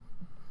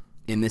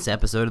In this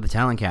episode of the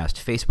Talentcast,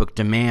 Facebook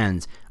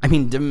demands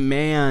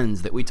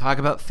that we talk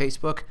about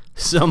Facebook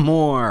some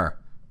more.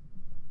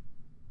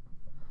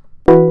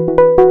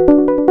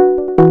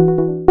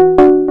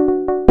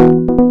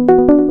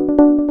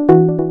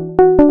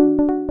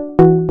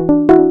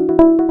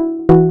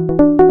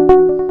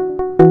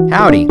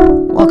 Howdy,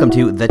 welcome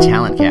to The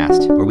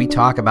Talentcast, where we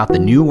talk about the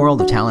new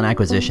world of talent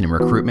acquisition and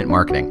recruitment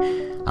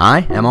marketing.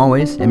 I,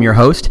 am your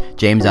host,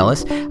 James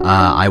Ellis.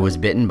 I was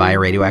bitten by a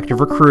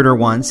radioactive recruiter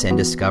once and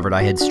discovered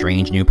I had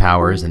strange new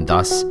powers, and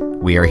thus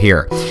we are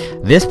here.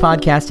 This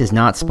podcast is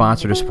not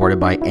sponsored or supported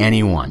by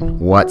anyone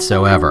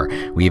whatsoever.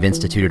 We've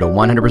instituted a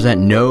 100%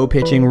 no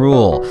pitching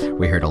rule.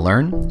 We're here to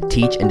learn,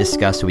 teach, and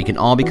discuss so we can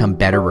all become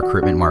better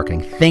recruitment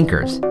marketing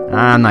thinkers.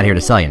 I'm not here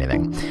to sell you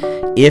anything.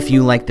 If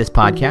you like this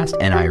podcast,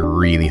 and I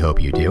really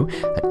hope you do,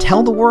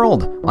 tell the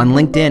world on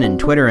LinkedIn and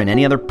Twitter and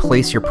any other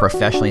place you're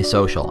professionally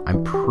social.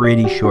 I'm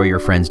pretty sure your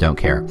friends don't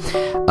care.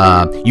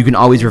 You can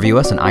always review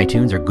us on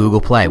iTunes or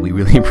Google Play. We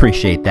really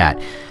appreciate that.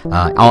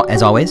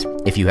 As always,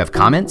 if you have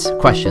comments,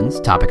 questions,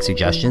 topic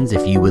suggestions,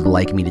 if you would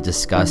like me to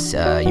discuss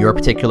your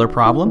particular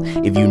problem,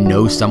 if you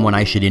know someone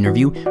I should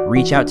interview,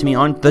 reach out to me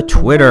on the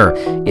Twitter.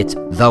 It's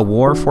The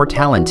War for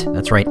Talent.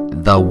 That's right,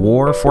 The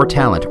War for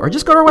Talent. Or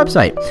just go to our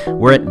website.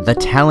 We're at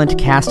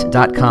thetalentcast.com,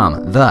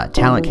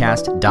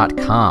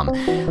 thetalentcast.com.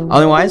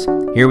 Otherwise,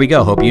 here we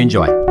go. Hope you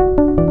enjoy.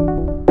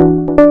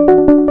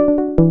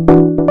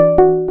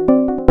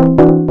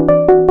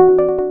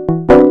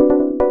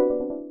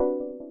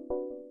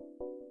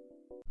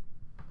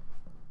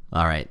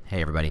 All right.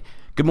 Hey, everybody.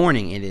 Good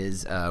morning. It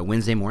is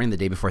Wednesday morning, the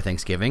day before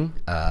Thanksgiving.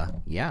 Now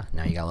you got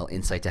a little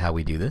insight to how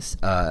we do this.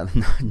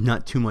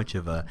 Not too much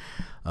of a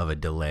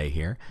delay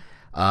here.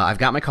 I've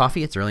got my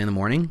coffee. It's early in the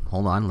morning.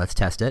 Hold on. Let's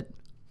test it.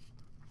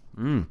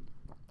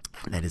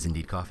 That is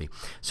indeed coffee.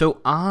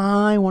 So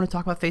I want to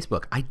talk about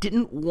Facebook. I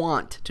didn't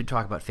want to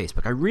talk about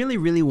Facebook. I really,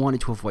 really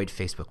wanted to avoid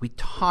Facebook. We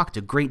talked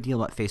a great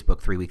deal about Facebook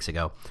 3 weeks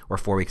ago or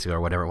 4 weeks ago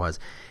or whatever it was.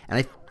 And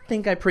I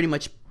think I pretty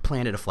much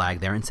planted a flag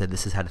there and said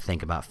this is how to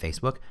think about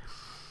Facebook.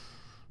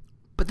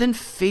 But then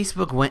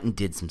Facebook went and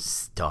did some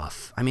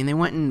stuff. I mean, they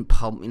went and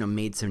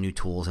made some new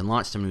tools and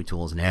launched some new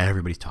tools, and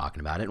everybody's talking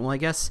about it. Well, I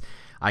guess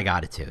I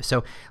got it too.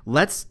 So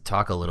let's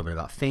talk a little bit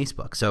about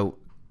Facebook. So,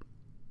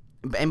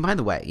 and by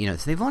the way,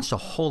 so they've launched a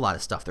whole lot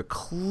of stuff. They're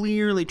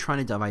clearly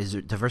trying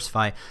to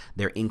diversify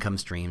their income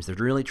streams. They're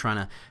really trying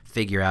to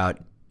figure out,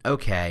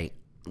 okay,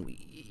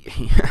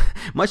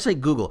 much like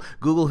Google,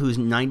 whose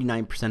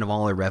 99% of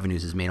all their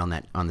revenues is made on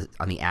the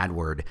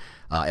AdWord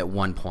at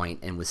one point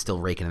and was still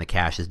raking in the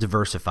cash, is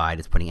diversified.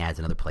 It's putting ads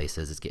in other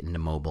places. It's getting into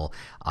mobile.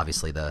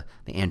 Obviously, the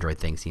Android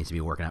thing seems to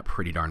be working out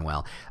pretty darn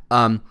well.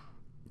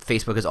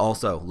 Facebook is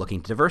also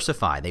looking to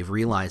diversify. They've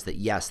realized that,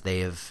 yes, they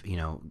have,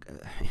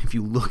 if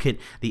you look at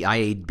the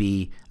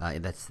IAB,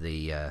 that's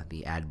the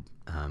ad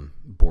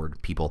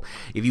board people,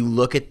 if you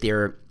look at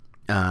their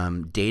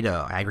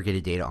data,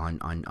 aggregated data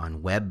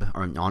on web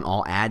or on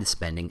all ad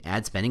spending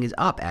is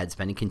up. Ad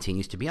spending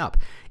continues to be up.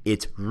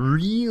 It's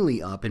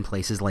really up in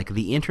places like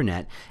the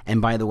internet.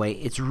 And by the way,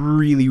 it's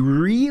really,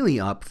 really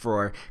up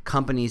for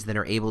companies that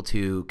are able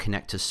to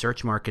connect to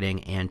search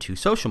marketing and to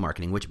social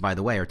marketing, which, by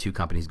the way, are two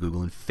companies,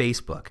 Google and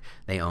Facebook.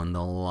 They own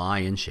the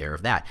lion's share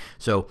of that.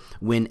 So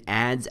when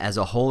ads as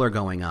a whole are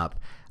going up,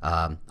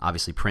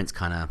 obviously print's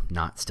kind of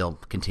still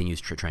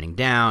continues trending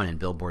down, and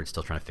billboards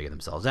still trying to figure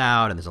themselves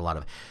out, and there's a lot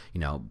of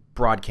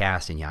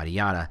broadcast and yada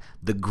yada.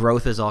 The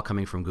growth is all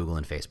coming from Google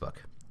and Facebook.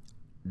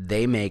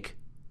 They make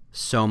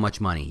so much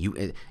money.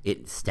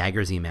 It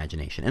staggers the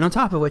imagination. And on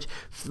top of which,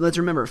 let's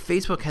remember,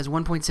 Facebook has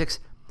 1.6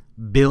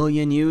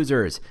 billion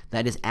users.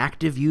 That is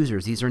active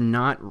users. These are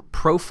not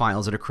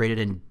profiles that are created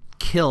and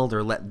killed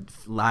or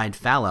lied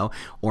fallow,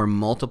 or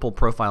multiple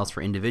profiles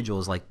for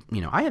individuals. Like,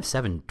 I have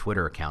 7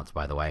 Twitter accounts,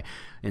 by the way,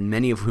 and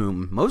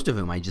most of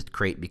whom I just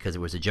create because it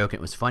was a joke and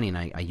it was funny, and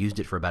I used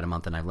it for about a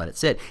month and I let it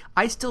sit.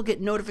 I still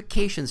get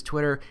notifications,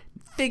 Twitter.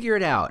 Figure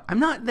it out. I'm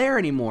not there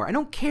anymore. I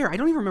don't care. I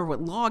don't even remember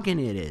what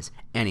login it is.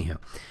 Anywho,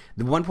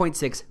 the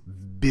 1.6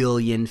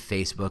 billion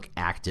Facebook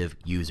active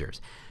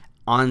users.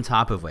 On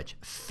top of which,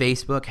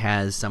 Facebook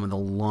has some of the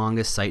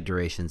longest site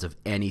durations of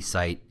any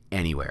site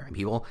anywhere.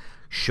 People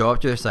show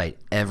up to their site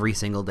every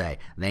single day.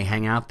 They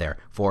hang out there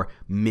for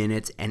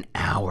minutes and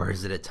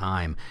hours at a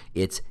time.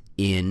 It's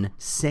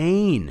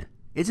insane.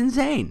 It's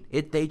insane.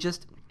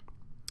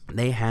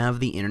 They have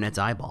the internet's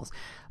eyeballs.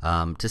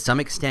 To some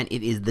extent,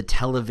 it is the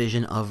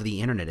television of the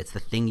internet. It's the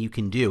thing you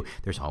can do.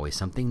 There's always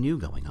something new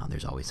going on.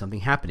 There's always something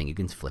happening. You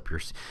can flip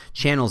your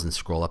channels and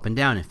scroll up and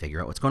down and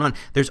figure out what's going on.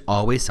 There's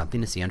always something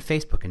to see on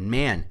Facebook. And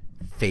man,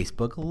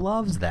 Facebook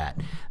loves that.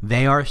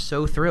 They are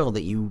so thrilled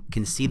that you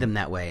can see them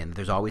that way, and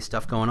there's always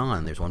stuff going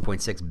on. There's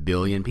 1.6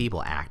 billion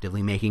people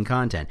actively making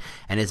content.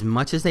 And as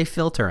much as they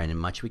filter, and as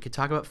much we could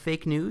talk about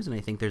fake news, and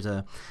I think there's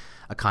a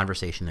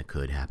conversation that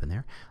could happen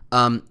there,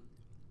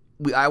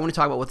 I want to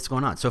talk about what's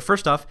going on. So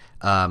first off,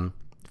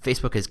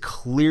 Facebook is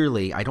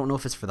clearly, I don't know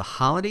if it's for the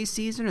holiday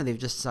season or they've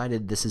just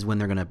decided this is when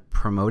they're going to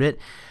promote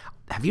it.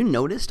 have you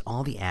noticed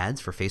all the ads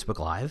for Facebook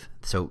Live?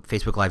 So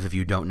Facebook Live, if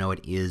you don't know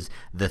it, is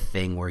the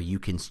thing where you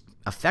can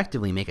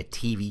effectively make a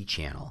TV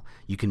channel.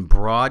 You can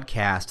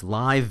broadcast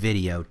live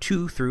video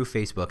through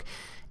Facebook,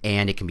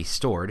 and it can be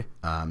stored.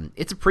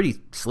 It's a pretty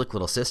slick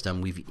little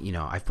system.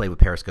 I've played with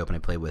Periscope and I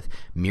played with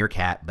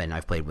Meerkat, and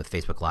I've played with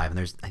Facebook Live, and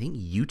I think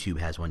YouTube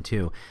has one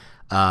too,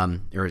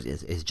 or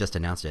is just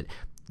announced it.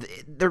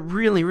 They're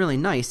really, really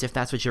nice if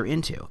that's what you're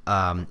into.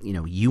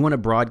 You want to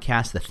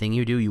broadcast the thing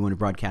you do. You want to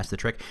broadcast the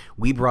trick.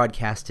 We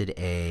broadcasted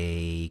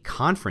a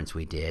conference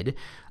we did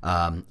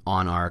on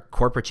our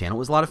corporate channel. It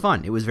was a lot of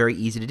fun. It was very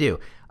easy to do.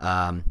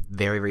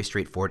 Very, very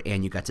straightforward,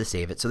 and you got to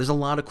save it. So there's a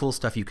lot of cool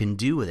stuff you can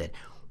do with it.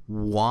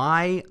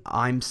 Why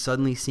I'm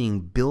suddenly seeing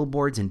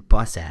billboards and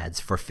bus ads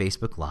for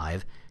Facebook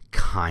Live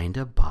kind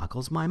of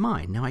boggles my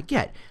mind. Now,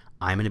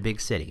 I'm in a big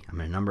city. I'm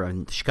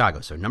in Chicago,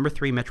 so number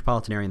 3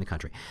 metropolitan area in the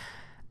country.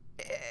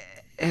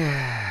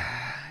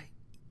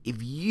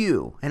 If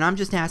you, and I'm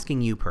just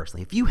asking you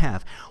personally, if you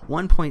have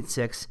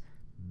 1.6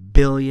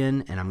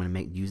 billion, and I'm going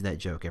to use that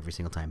joke every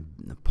single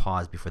time,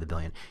 pause before the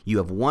billion, you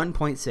have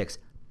 1.6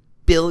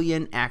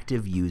 billion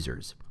active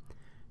users,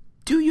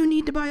 do you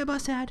need to buy a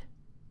bus ad?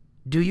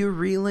 Do you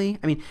really?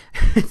 I mean,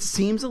 it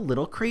seems a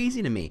little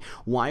crazy to me.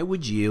 Why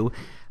would you?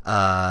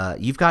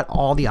 You've got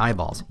all the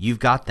eyeballs. You've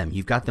got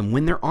them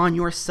when they're on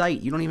your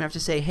site. You don't even have to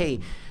say, hey,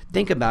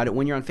 think about it.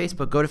 When you're on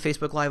Facebook, go to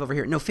Facebook Live over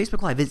here. No,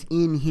 Facebook Live is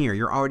in here.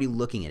 You're already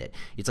looking at it.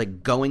 It's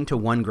like going to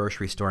one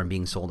grocery store and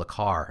being sold a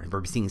car,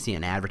 or seeing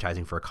an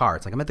advertising for a car.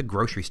 It's like I'm at the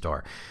grocery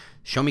store.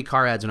 Show me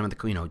car ads when I'm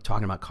at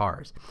talking about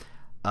cars.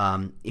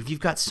 If you've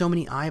got so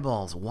many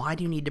eyeballs, why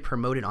do you need to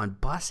promote it on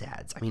bus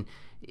ads? I mean,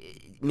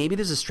 maybe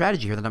there's a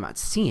strategy here that I'm not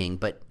seeing,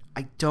 but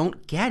I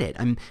don't get it.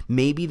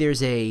 Maybe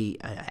there's a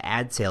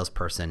ad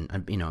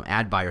salesperson,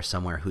 ad buyer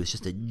somewhere who's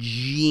just a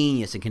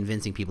genius in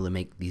convincing people to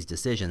make these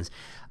decisions.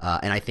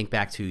 And I think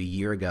back to a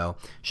year ago,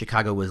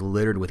 Chicago was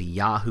littered with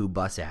Yahoo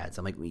bus ads.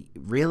 I'm like,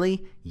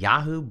 really?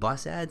 Yahoo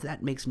bus ads?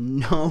 That makes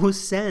no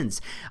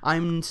sense.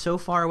 I'm so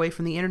far away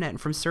from the internet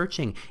and from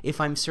searching. If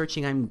I'm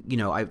searching, I'm going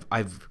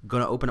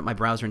to open up my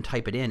browser and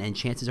type it in, and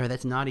chances are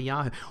that's not a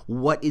Yahoo.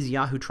 What is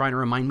Yahoo trying to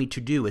remind me to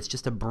do? It's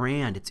just a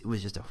brand. It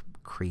was just a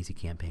crazy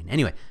campaign.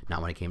 Anyway,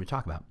 not what I came to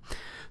talk about.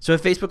 So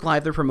at Facebook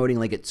Live, they're promoting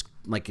like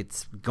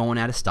it's going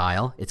out of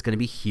style. It's going to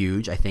be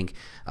huge. I think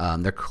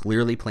they're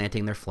clearly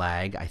planting their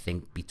flag. I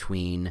think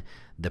between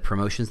the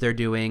promotions they're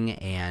doing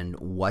and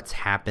what's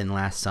happened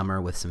last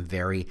summer with some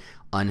very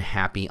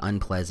unhappy,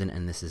 unpleasant,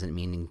 and this isn't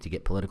meaning to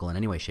get political in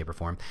any way, shape, or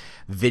form,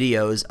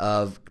 videos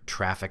of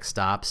traffic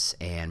stops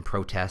and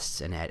protests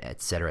and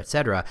et cetera,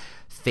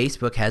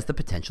 Facebook has the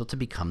potential to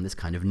become this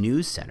kind of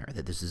news center,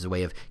 that this is a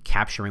way of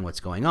capturing what's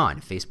going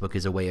on. Facebook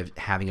is a way of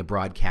having a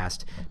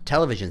broadcast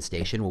television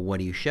station. Well, what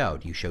do you show?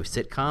 Do you show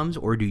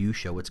sitcoms, or do you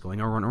show what's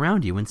going on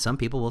around you? And some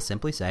people will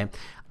simply say,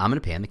 I'm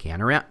going to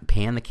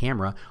pan the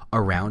camera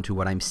around to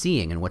what I'm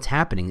seeing and what's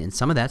happening, and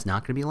some of that's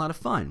not going to be a lot of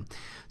fun.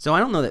 So I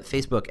don't know that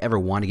Facebook ever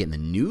wanted to get in the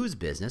news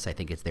business. I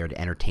think it's there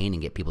to entertain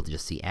and get people to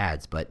just see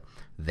ads, but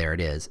there it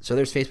is. So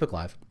there's Facebook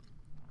Live.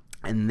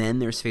 And then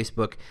there's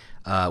Facebook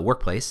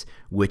Workplace,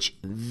 which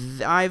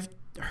I've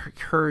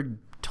heard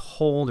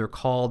told or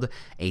called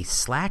a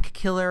Slack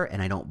killer,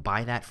 and I don't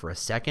buy that for a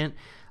second.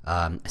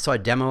 I saw a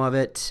demo of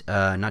it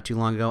not too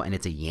long ago, and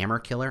it's a Yammer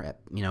killer.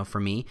 For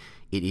me,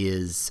 it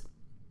is.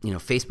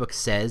 Facebook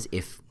says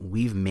if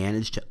we've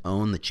managed to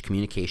own the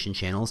communication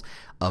channels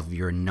of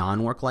your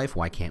non-work life,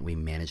 why can't we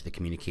manage the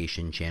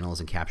communication channels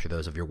and capture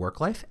those of your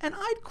work life? And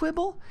I'd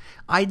quibble.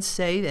 I'd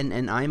say,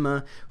 and I'm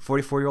a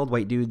 44-year-old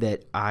white dude,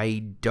 that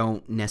I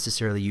don't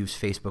necessarily use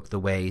Facebook the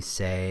way,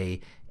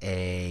 say,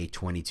 a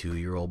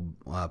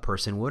 22-year-old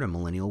person would, a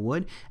millennial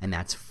would, and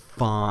that's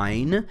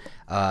fine.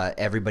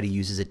 Everybody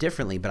uses it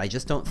differently, but I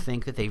just don't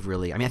think that they've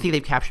really, I think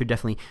they've captured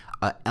definitely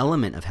an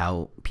element of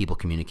how people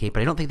communicate,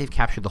 but I don't think they've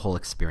captured the whole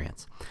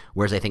experience.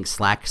 Whereas I think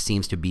Slack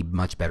seems to be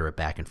much better at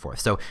back and forth.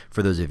 So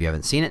for those of you who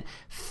haven't seen it,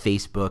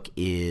 Facebook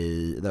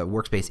is, the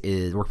workplace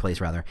is,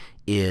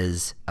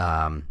 it's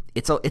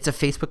a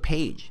Facebook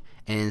page.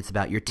 And it's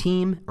about your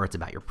team, or it's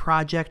about your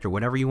project, or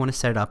whatever you want to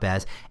set it up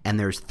as, and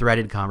there's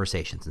threaded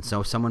conversations. And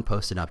so someone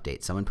posts an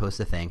update, someone posts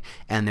a thing,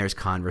 and there's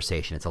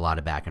conversation. It's a lot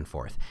of back and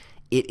forth.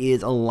 It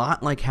is a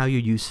lot like how you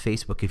use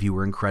Facebook if you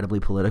were incredibly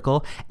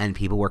political and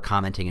people were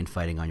commenting and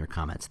fighting on your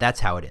comments.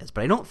 That's how it is.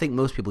 But I don't think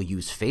most people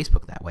use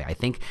Facebook that way. I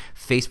think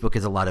Facebook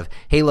is a lot of,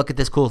 hey, look at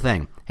this cool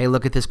thing. Hey,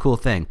 look at this cool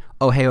thing.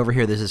 Oh, hey, over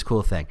here, there's this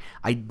cool thing.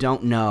 I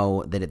don't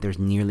know that there's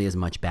nearly as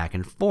much back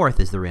and forth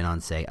as there is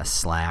on, say, a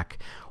Slack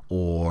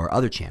or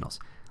other channels.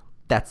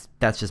 That's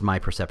just my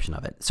perception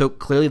of it. So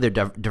clearly they're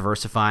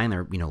diversifying.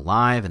 They're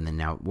live, and then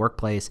now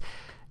Workplace.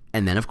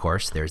 And then, of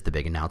course, there's the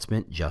big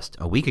announcement just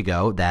a week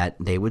ago that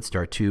they would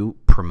start to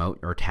promote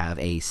or to have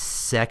a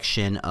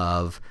section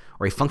of,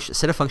 or a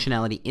set of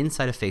functionality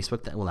inside of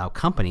Facebook that will allow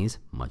companies,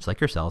 much like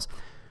yourselves,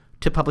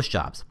 to publish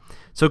jobs.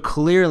 So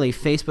clearly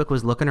Facebook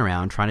was looking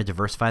around trying to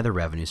diversify their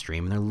revenue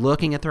stream, and they're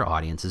looking at their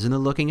audiences, and they're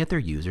looking at their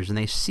users, and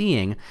they're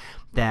seeing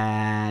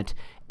that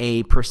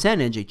a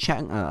percentage,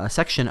 a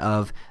section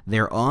of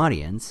their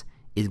audience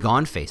is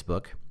gone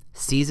Facebook,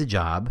 sees a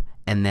job,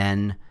 and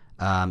then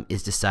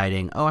is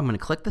deciding, oh, I'm going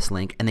to click this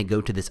link, and they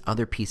go to this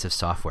other piece of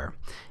software.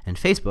 And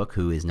Facebook,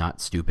 who is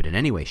not stupid in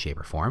any way, shape,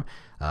 or form,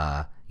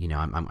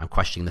 I'm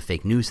questioning the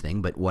fake news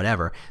thing, but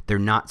whatever, they're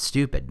not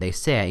stupid. They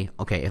say,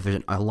 okay, if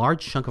there's a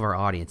large chunk of our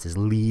audience is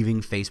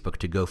leaving Facebook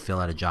to go fill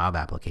out a job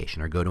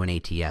application or go to an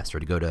ATS or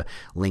to go to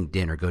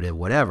LinkedIn or go to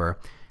whatever,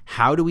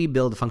 how do we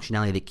build a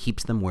functionality that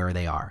keeps them where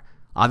they are?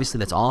 Obviously,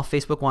 that's all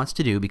Facebook wants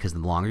to do, because the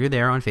longer you're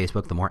there on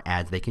Facebook, the more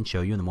ads they can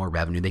show you and the more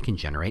revenue they can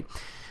generate.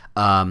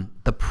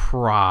 The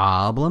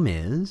problem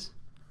is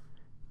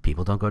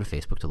people don't go to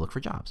Facebook to look for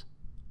jobs.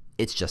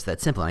 It's just that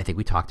simple. And I think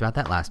we talked about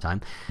that last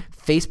time.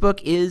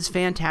 Facebook is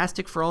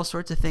fantastic for all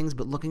sorts of things,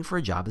 but looking for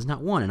a job is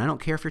not one. And I don't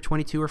care if you're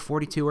 22 or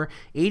 42 or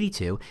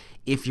 82.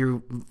 If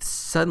you're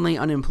suddenly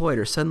unemployed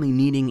or suddenly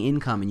needing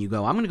income and you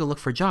go, I'm going to go look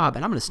for a job,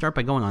 and I'm going to start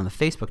by going on the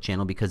Facebook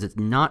channel because it's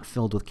not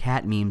filled with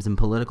cat memes and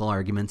political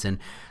arguments and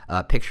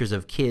pictures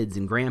of kids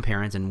and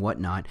grandparents and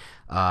whatnot,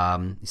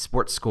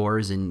 sports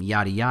scores and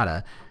yada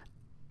yada.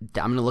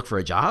 I'm going to look for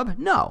a job?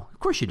 No, of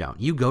course you don't.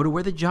 You go to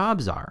where the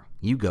jobs are.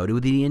 You go to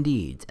the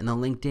Indeeds and the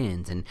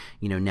LinkedIns, and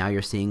now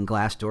you're seeing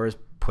Glassdoor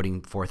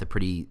putting forth a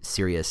pretty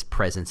serious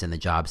presence in the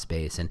job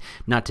space, and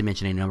not to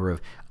mention a number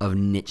of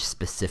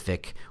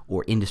niche-specific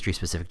or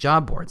industry-specific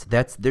job boards.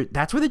 That's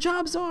where the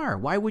jobs are.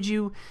 Why would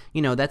you?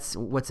 That's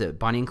what's it?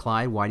 Bonnie and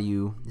Clyde.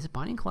 Is it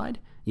Bonnie and Clyde?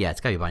 Yeah, it's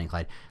got to be Bonnie and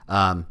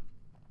Clyde.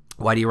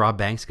 Why do you rob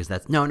banks? Because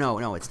that's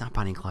no, it's not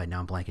Bonnie and Clyde. Now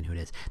I'm blanking who it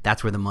is.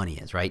 That's where the money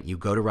is, right? You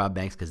go to rob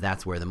banks because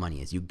that's where the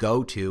money is. You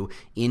go to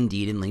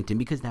Indeed and LinkedIn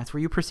because that's where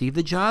you perceive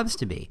the jobs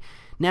to be.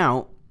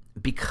 Now,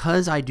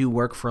 because I do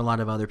work for a lot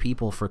of other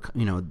people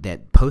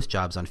that post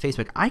jobs on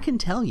Facebook, I can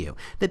tell you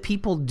that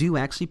people do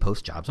actually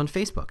post jobs on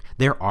Facebook.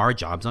 There are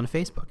jobs on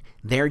Facebook.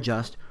 They're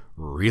just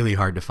really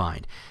hard to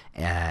find,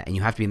 and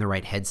you have to be in the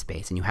right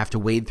headspace, and you have to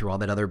wade through all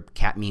that other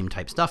cat meme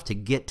type stuff to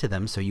get to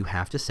them. So you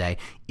have to say,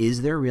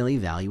 is there really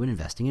value in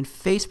investing in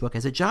Facebook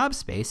as a job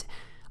space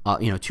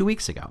 2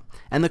 weeks ago?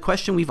 And the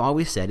question we've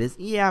always said is,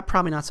 yeah,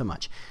 probably not so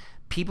much.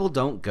 People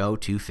don't go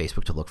to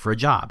Facebook to look for a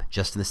job,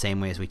 just in the same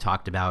way as we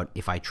talked about.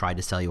 If I tried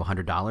to sell you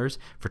 $100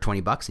 for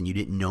 $20 and you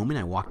didn't know me and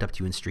I walked up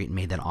to you in the street and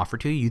made that offer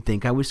to you, you'd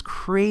think I was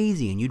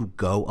crazy and you'd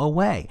go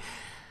away.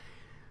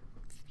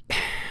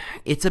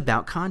 It's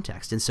about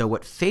context. And so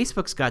what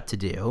Facebook's got to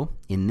do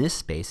in this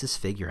space is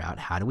figure out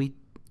how do we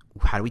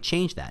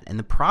change that? And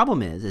the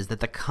problem is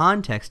that the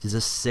context is a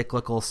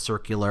cyclical,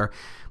 circular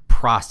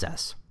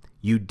process.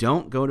 You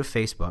don't go to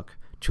Facebook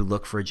to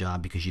look for a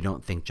job because you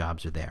don't think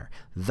jobs are there.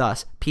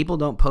 Thus, people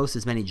don't post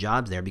as many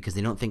jobs there because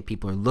they don't think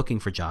people are looking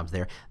for jobs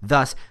there.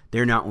 Thus,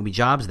 there not will be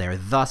jobs there.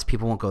 Thus,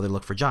 people won't go there to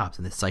look for jobs.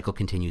 And this cycle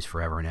continues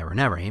forever and ever and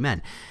ever.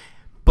 Amen.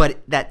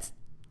 But that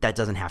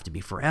doesn't have to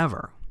be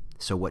forever.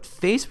 So what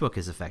Facebook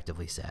has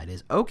effectively said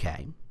is,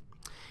 okay,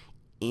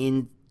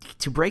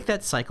 to break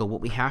that cycle,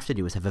 what we have to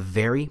do is have a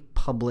very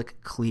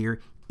public,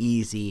 clear,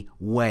 easy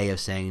way of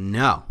saying,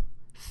 no,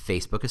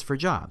 Facebook is for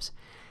jobs.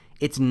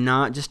 It's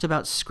not just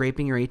about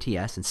scraping your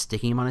ATS and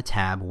sticking them on a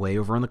tab way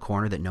over in the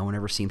corner that no one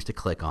ever seems to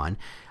click on.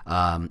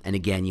 And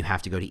again, you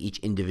have to go to each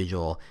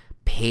individual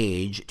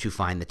page to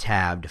find the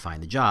tab to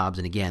find the jobs.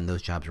 And again,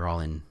 those jobs are all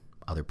in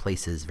other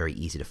places, very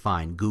easy to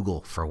find.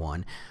 Google, for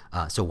one.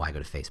 So why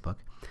go to Facebook?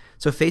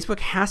 So Facebook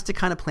has to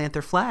kind of plant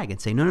their flag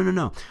and say,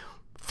 no.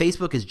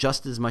 Facebook is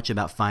just as much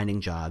about finding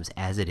jobs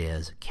as it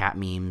is cat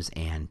memes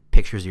and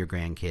pictures of your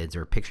grandkids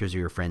or pictures of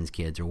your friends'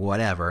 kids or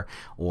whatever,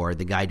 or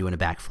the guy doing a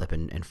backflip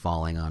and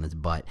falling on his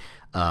butt,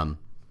 and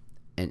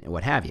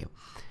what have you.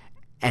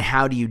 And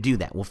how do you do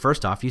that? Well,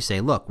 first off, you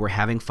say, look, we're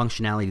having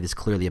functionality that's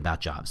clearly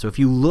about jobs. So if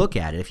you look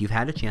at it, if you've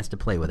had a chance to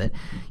play with it,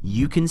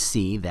 you can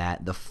see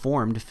that the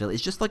form to fill is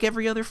just like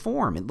every other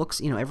form. It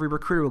looks, every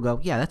recruiter will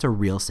go, yeah, that's a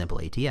real simple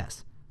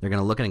ATS. They're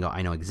going to look at it and go,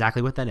 I know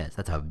exactly what that is.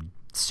 That's a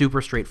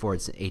super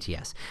straightforward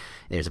ATS.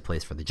 There's a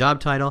place for the job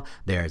title.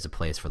 There's a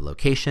place for the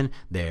location.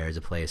 There's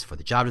a place for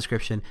the job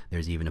description.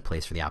 There's even a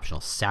place for the optional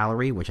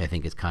salary, which I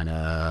think is kind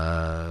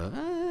of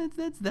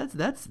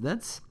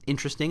that's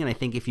interesting. And I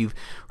think if you've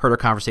heard our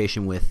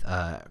conversation with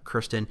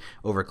Kirsten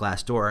over at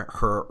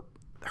Glassdoor,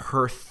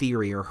 her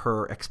theory or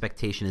her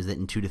expectation is that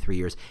in 2 to 3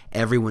 years,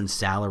 everyone's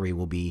salary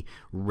will be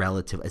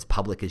relative as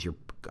public as your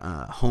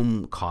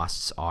home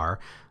costs are.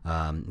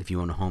 If you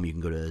own a home, you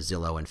can go to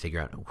Zillow and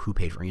figure out who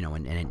paid for, and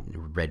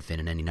Redfin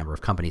and any number of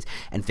companies,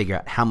 and figure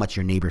out how much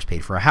your neighbors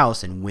paid for a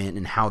house and when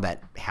and how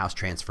that house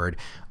transferred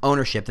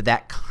ownership.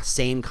 That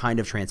same kind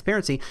of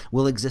transparency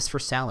will exist for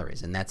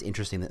salaries. And that's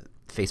interesting that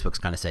Facebook's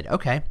kind of said,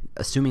 okay,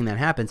 assuming that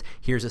happens,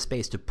 here's a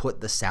space to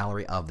put the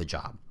salary of the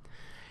job.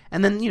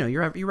 And then,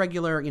 your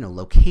regular,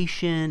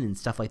 location and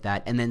stuff like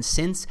that. And then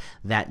since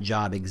that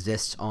job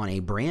exists on a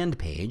brand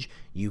page,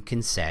 you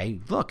can say,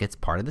 look, it's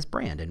part of this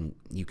brand. And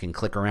you can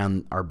click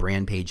around our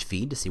brand page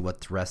feed to see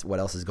what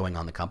else is going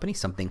on in the company.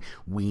 Something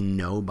we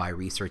know by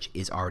research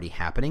is already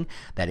happening.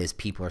 That is,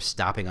 people are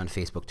stopping on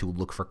Facebook to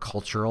look for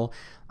cultural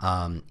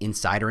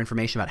insider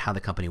information about how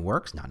the company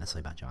works, not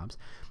necessarily about jobs.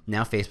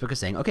 Now Facebook is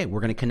saying, okay, we're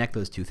going to connect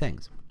those two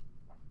things.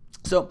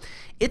 So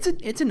it's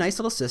a nice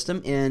little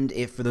system, and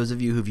if for those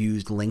of you who've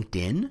used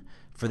LinkedIn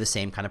for the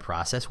same kind of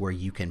process where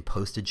you can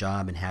post a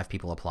job and have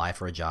people apply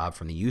for a job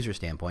from the user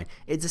standpoint,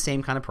 it's the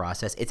same kind of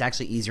process. It's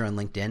actually easier on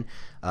LinkedIn.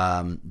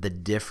 The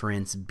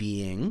difference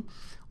being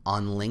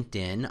on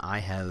LinkedIn, I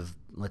have,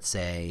 let's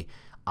say,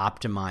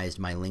 optimized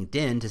my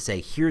LinkedIn to say,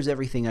 here's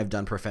everything I've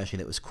done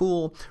professionally that was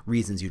cool,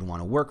 reasons you'd want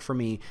to work for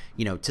me.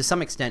 You know, to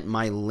some extent,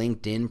 my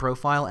LinkedIn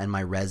profile and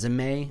my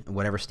resume,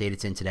 whatever state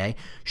it's in today,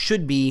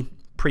 should be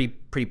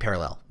pretty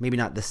parallel. Maybe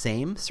not the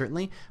same,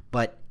 certainly,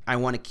 but I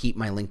want to keep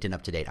my LinkedIn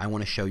up to date. I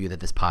want to show you that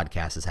this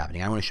podcast is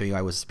happening. I want to show you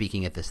I was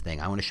speaking at this thing.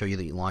 I want to show you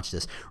that you launched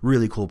this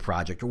really cool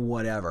project or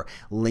whatever.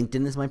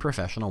 LinkedIn is my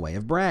professional way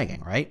of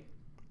bragging, right?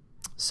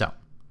 So,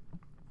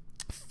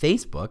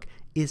 Facebook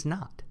is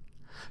not.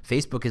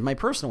 Facebook is my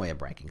personal way of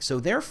bragging. So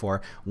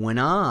therefore, when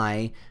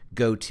I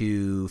go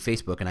to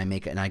Facebook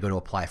and I go to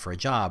apply for a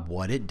job,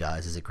 what it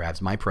does is it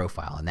grabs my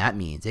profile, and that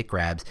means it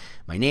grabs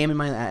my name and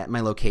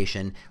my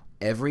location,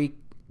 every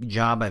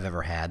job I've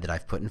ever had that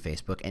I've put in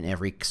Facebook, and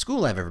every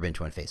school I've ever been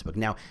to on Facebook.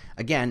 Now,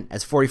 again,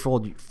 as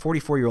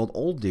 44-year-old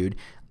old dude,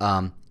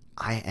 and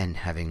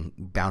having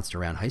bounced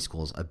around high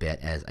schools a bit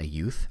as a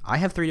youth, I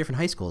have 3 different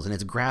high schools, and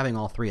it's grabbing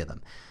all 3 of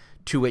them.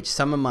 To which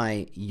some of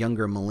my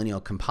younger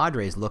millennial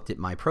compadres looked at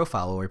my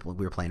profile while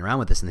we were playing around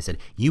with this, and they said,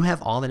 you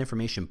have all that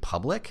information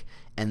public?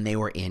 And they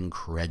were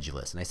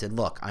incredulous. And I said,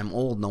 look, I'm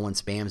old. No one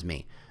spams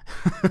me.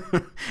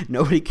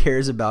 Nobody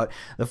cares about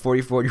the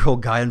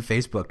 44-year-old guy on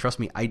Facebook. Trust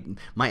me,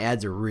 my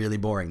ads are really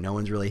boring. No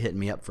one's really hitting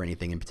me up for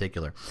anything in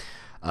particular.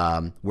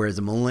 Whereas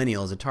the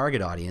millennial is a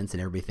target audience,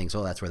 and everybody thinks,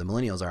 oh, that's where the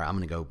millennials are. I'm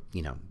going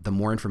to go, the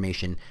more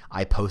information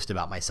I post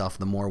about myself,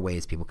 the more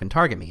ways people can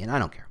target me, and I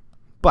don't care.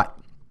 But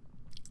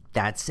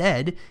that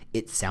said,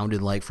 it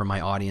sounded like from my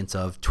audience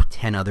of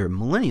 10 other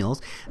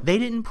millennials, they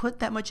didn't put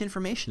that much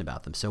information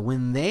about them. So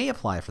when they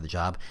apply for the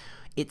job,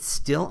 it's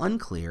still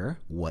unclear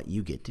what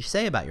you get to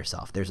say about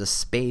yourself. There's a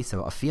space,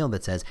 a field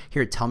that says,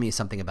 here, tell me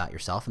something about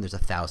yourself, and there's a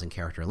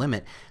 1,000-character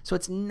limit. So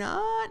it's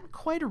not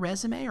quite a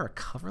resume or a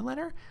cover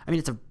letter. I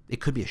mean,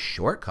 it could be a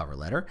short cover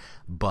letter,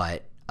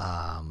 but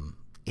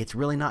it's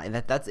really not.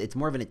 It's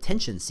more of an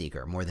attention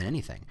seeker more than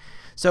anything.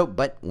 So,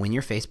 but when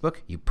you're Facebook,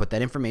 you put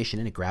that information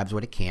in, it grabs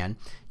what it can.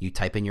 You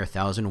type in your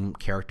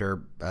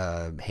 1,000-character,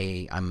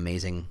 hey, I'm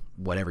amazing,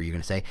 whatever you're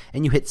going to say,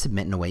 and you hit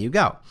submit, and away you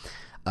go.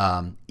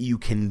 You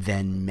can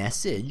then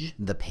message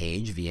the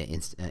page via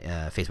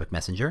Facebook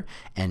Messenger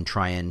and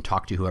try and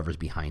talk to whoever's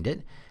behind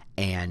it,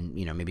 and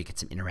maybe get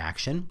some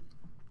interaction.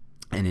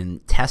 And in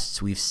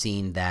tests, we've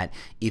seen that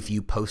if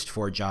you post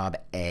for job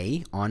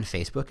A on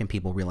Facebook and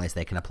people realize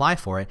they can apply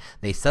for it,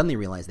 they suddenly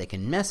realize they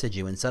can message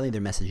you, and suddenly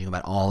they're messaging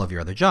about all of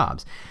your other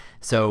jobs.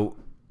 So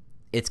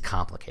it's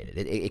complicated.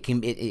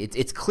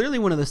 It's clearly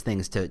one of those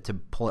things to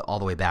pull it all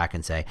the way back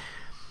and say,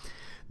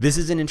 this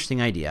is an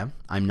interesting idea.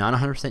 I'm not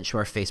 100%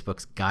 sure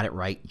Facebook's got it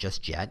right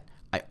just yet.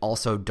 I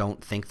also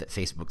don't think that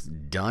Facebook's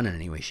done in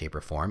any way, shape, or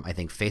form. I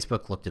think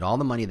Facebook looked at all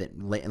the money that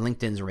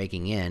LinkedIn's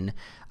raking in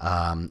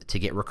to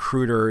get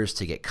recruiters,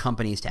 to get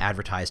companies to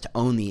advertise, to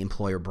own the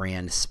employer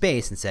brand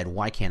space, and said,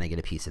 why can't I get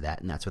a piece of that?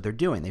 And that's what they're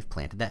doing. They've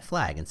planted that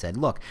flag and said,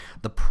 look,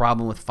 the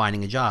problem with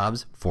finding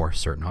jobs for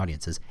certain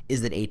audiences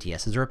is that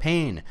ATSs are a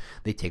pain.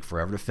 They take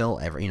forever to fill.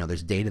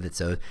 There's data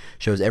that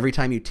shows every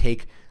time you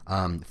take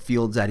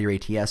fields out of your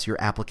ATS, your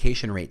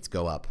application rates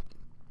go up.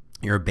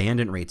 Your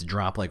abandon rates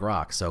drop like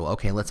rocks. So,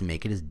 okay, let's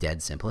make it as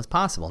dead simple as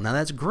possible. Now,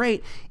 that's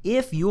great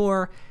if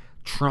you're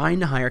trying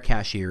to hire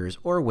cashiers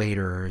or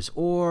waiters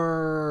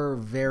or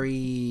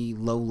very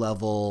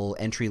low-level,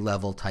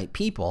 entry-level type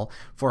people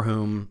for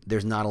whom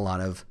there's not a lot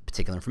of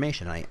particular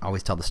information. I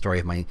always tell the story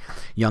of my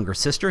younger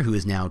sister, who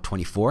is now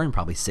 24 and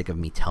probably sick of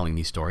me telling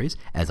these stories,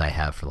 as I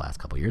have for the last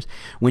couple of years.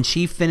 When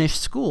she finished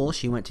school,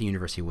 she went to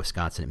University of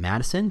Wisconsin at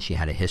Madison. She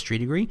had a history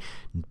degree,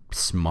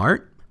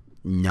 smart,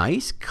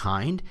 nice,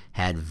 kind,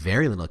 had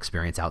very little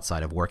experience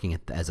outside of working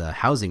as a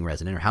housing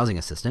resident or housing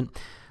assistant.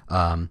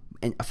 And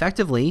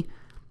effectively,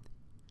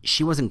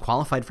 she wasn't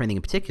qualified for anything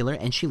in particular,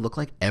 and she looked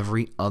like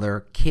every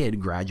other kid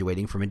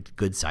graduating from a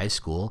good-sized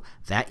school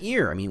that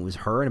year. I mean, it was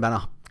her and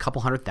about a couple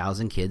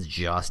 100,000 kids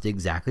just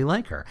exactly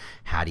like her.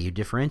 How do you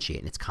differentiate?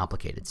 And it's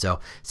complicated. So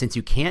since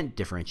you can't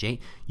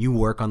differentiate, you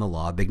work on the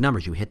law of big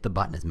numbers. You hit the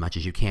button as much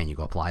as you can. You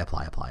go apply,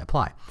 apply, apply,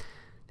 apply.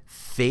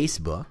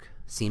 Facebook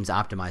seems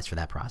optimized for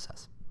that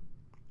process.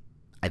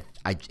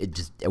 It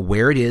just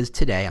where it is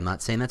today, I'm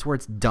not saying that's where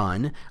it's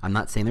done. I'm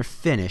not saying they're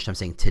finished. I'm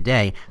saying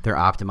today they're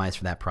optimized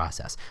for that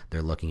process.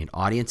 They're looking at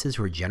audiences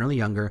who are generally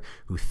younger,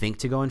 who think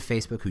to go on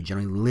Facebook, who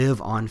generally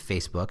live on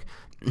Facebook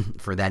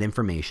for that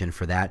information,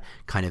 for that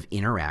kind of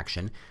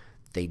interaction.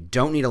 They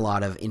don't need a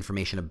lot of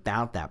information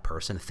about that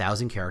person,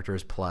 1,000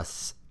 characters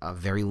plus a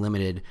very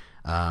limited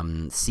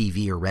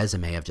CV or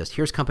resume of just,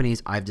 here's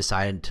companies I've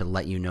decided to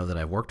let you know that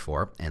I've worked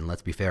for. And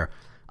let's be fair,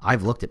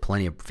 I've looked at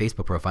plenty of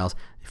Facebook profiles.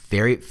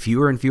 Very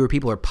fewer and fewer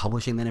people are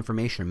publishing that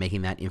information and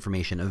making that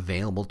information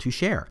available to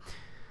share.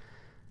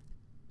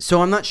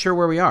 So I'm not sure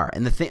where we are.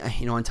 And the thing,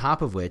 on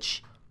top of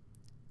which,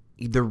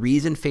 the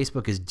reason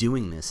Facebook is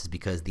doing this is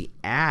because the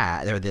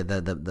ad or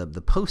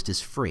the post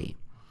is free,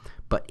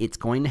 but it's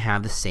going to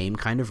have the same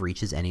kind of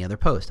reach as any other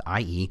post,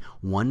 i.e.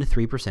 1 to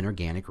 3%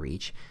 organic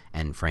reach.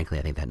 And frankly,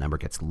 I think that number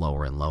gets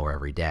lower and lower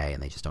every day,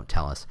 and they just don't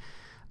tell us.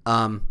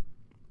 And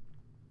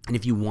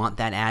if you want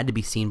that ad to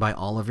be seen by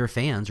all of your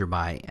fans or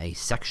by a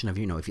section of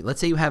let's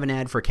say you have an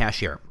ad for a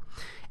cashier,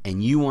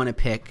 and you want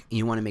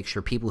to make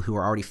sure people who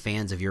are already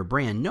fans of your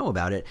brand know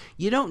about it,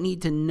 you don't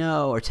need to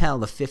know or tell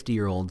the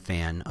 50-year-old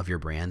fan of your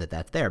brand that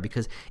that's there,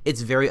 because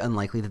it's very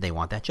unlikely that they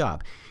want that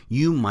job.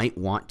 You might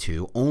want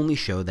to only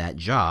show that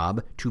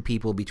job to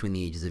people between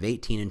the ages of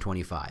 18 and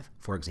 25,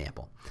 for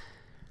example.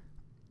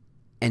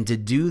 And to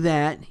do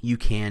that, you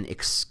can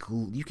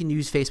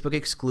use Facebook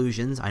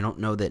exclusions. I don't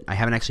know that I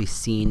haven't actually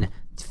seen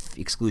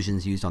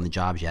exclusions used on the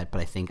jobs yet,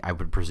 but I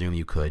would presume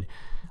you could.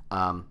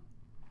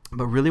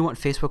 But really what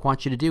Facebook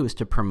wants you to do is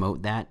to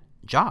promote that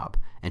job,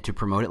 and to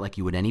promote it like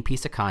you would any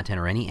piece of content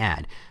or any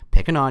ad.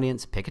 Pick an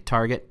audience, pick a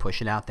target,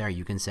 push it out there.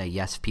 You can say,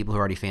 yes, people who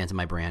are already fans of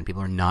my brand,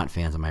 people who are not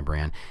fans of my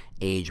brand,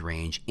 age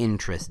range,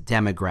 interest,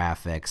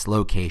 demographics,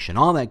 location,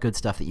 all that good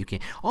stuff that you can,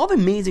 all the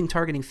amazing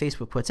targeting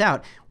Facebook puts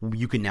out,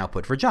 you can now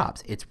put for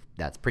jobs.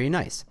 That's pretty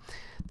nice.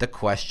 The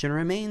question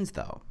remains,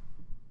 though,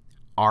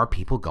 are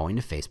people going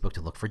to Facebook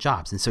to look for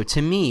jobs? And so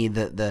to me,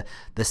 the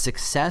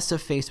success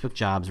of Facebook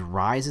jobs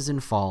rises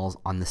and falls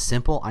on the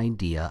simple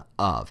idea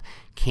of,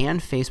 can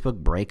Facebook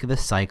break the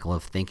cycle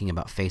of thinking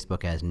about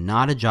Facebook as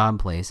not a job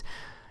place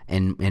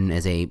and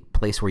as a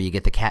place where you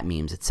get the cat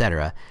memes,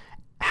 etc.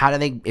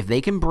 If they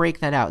can break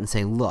that out and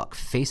say, look,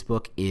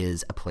 Facebook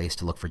is a place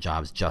to look for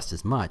jobs just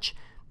as much,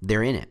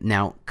 they're in it.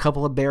 Now, a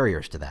couple of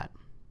barriers to that.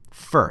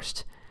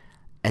 First,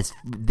 at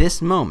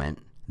this moment,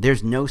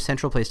 there's no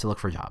central place to look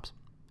for jobs.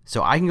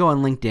 So I can go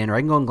on LinkedIn, or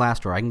I can go on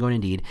Glassdoor, I can go on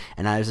Indeed,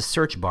 and there's a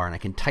search bar, and I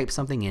can type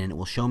something in, and it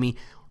will show me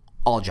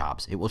all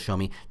jobs. It will show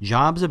me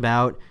jobs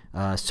about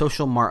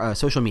social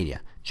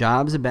media,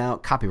 jobs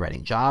about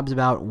copywriting, jobs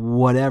about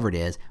whatever it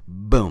is.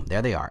 Boom,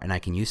 there they are. And I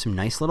can use some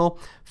nice little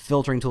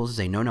filtering tools to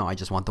say, no, I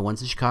just want the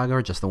ones in Chicago,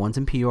 or just the ones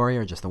in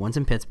Peoria, or just the ones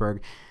in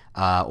Pittsburgh.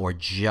 You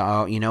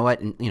know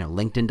what?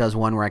 LinkedIn does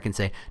one where I can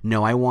say,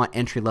 no, I want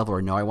entry level,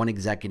 or no, I want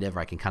executive, or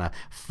I can kind of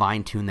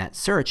fine tune that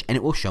search, and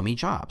it will show me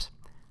jobs.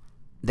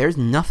 There's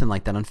nothing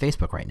like that on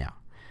Facebook right now.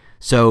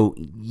 So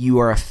you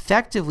are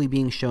effectively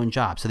being shown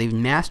jobs. So they've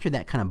mastered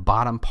that kind of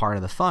bottom part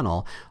of the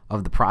funnel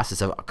of the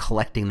process of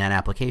collecting that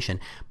application.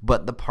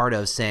 But the part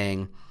of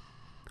saying,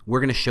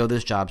 we're going to show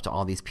those jobs to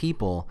all these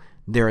people,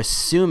 they're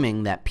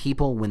assuming that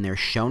people, when they're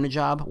shown a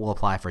job, will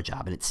apply for a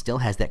job. And it still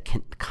has that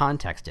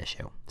context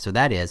issue. So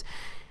that is,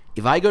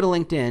 if I go to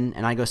LinkedIn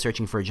and I go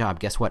searching for a job,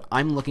 guess what?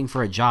 I'm looking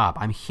for a job.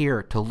 I'm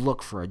here to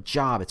look for a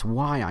job. It's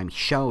why I'm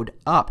showed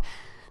up.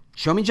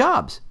 Show me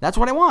jobs. That's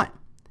what I want.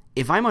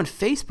 If I'm on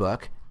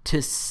Facebook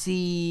to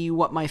see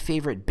what my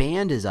favorite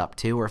band is up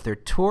to, or if their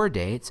tour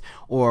dates,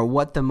 or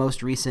what the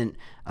most recent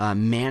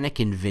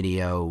mannequin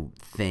video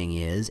thing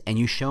is, and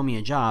you show me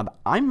a job,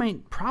 I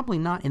might probably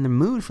not in the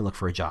mood for look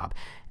for a job,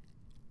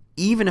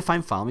 even if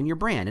I'm following your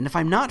brand. And if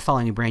I'm not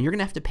following your brand, you're going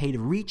to have to pay to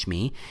reach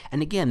me.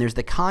 And again, there's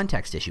the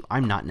context issue.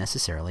 I'm not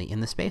necessarily in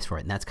the space for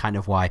it. And that's kind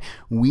of why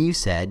we've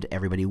said,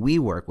 everybody we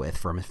work with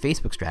from a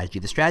Facebook strategy,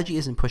 the strategy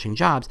isn't pushing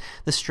jobs.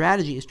 The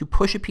strategy is to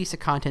push a piece of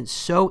content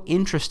so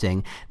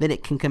interesting that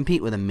it can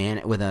compete with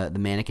the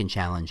mannequin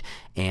challenge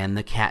and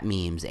the cat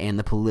memes and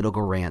the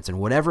political rants and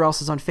whatever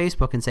else is on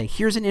Facebook, and say,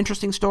 here's an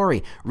interesting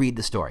story. Read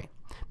the story,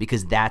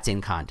 because that's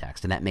in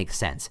context and that makes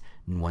sense.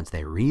 And once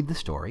they read the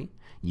story,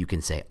 you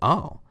can say,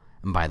 oh,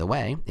 and by the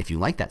way, if you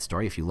like that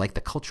story, if you like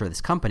the culture of this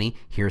company,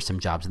 here's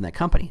some jobs in that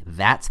company.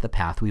 That's the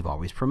path we've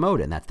always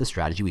promoted, and that's the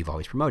strategy we've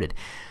always promoted.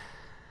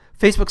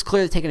 Facebook's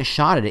clearly taken a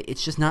shot at it.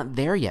 It's just not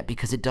there yet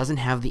because it doesn't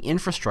have the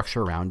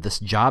infrastructure around this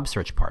job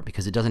search part,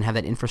 because it doesn't have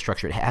that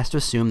infrastructure. It has to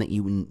assume that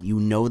you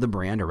know the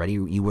brand already,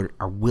 you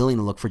are willing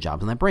to look for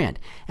jobs on that brand.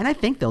 And I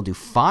think they'll do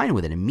fine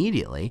with it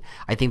immediately.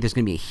 I think there's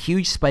going to be a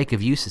huge spike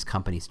of use as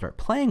companies start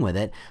playing with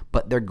it,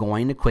 but they're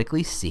going to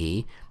quickly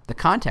see the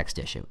context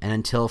issue. And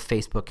until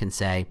Facebook can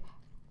say,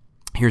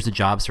 here's a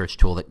job search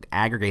tool that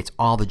aggregates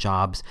all the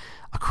jobs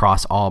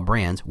across all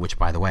brands, which,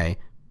 by the way,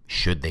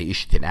 should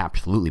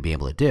absolutely be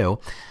able to do,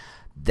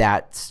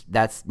 that's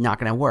not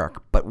going to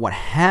work. But what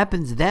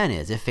happens then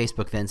is, if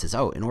Facebook then says,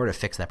 oh, in order to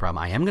fix that problem,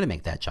 I am going to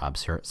make that job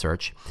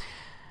search,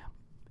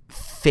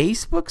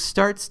 Facebook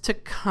starts to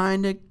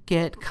kind of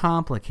get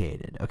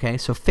complicated, okay?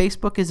 So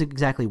Facebook is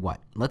exactly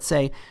what? Let's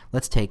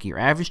take your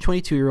average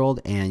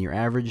 22-year-old and your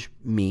average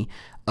me,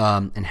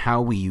 and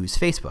how we use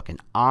Facebook.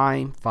 And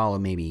I follow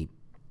maybe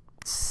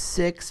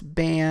 6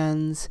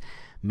 bands.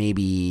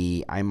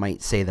 Maybe I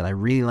might say that I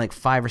really like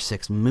 5 or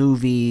 6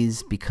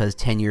 movies, because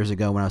 10 years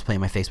ago when I was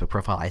playing my Facebook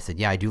profile, I said,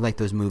 yeah, I do like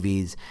those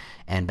movies.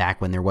 And back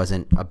when there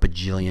wasn't a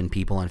bajillion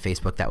people on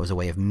Facebook, that was a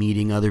way of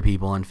meeting other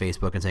people on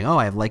Facebook and saying, oh,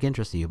 I have like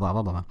interest in you, blah,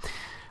 blah, blah,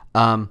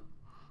 blah.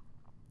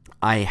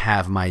 I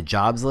have my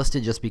jobs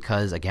listed just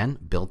because, again,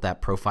 built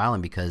that profile,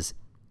 and because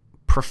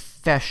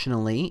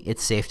professionally,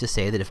 it's safe to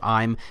say that if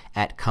I'm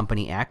at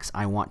Company X,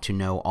 I want to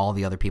know all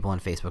the other people on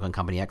Facebook on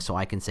Company X so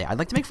I can say, I'd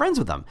like to make friends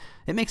with them.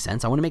 It makes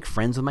sense. I want to make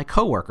friends with my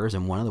coworkers,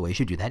 and one of the ways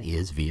you do that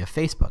is via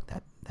Facebook.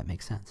 That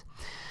makes sense.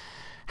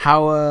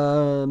 How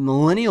a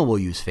millennial will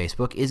use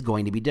Facebook is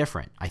going to be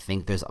different. I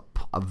think there's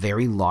a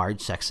very large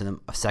section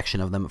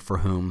of them for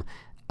whom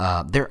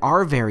they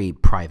are very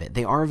private.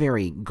 They are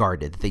very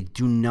guarded. They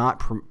do not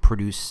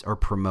produce or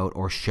promote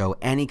or show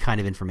any kind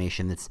of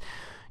information that's,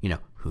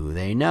 who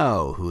they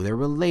know, who they're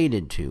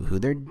related to, who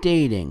they're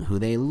dating, who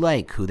they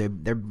like, who they're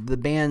the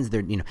bands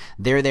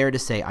they're there to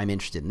say, I'm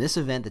interested in this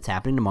event that's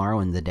happening tomorrow,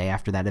 and the day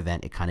after that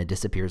event it kind of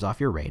disappears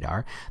off your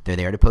radar. They're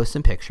there to post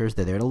some pictures.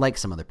 They're there to like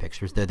some other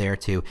pictures. They're there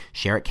to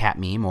share a cat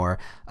meme or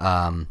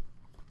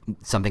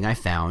something I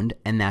found,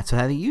 and that's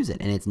how they use it.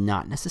 And it's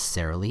not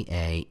necessarily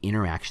a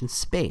interaction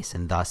space,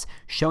 and thus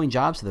showing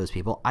jobs to those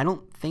people, I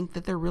don't think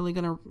that they're really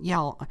going to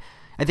yell.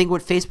 I think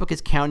what Facebook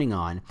is counting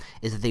on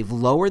is that they've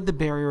lowered the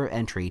barrier of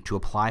entry to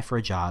apply for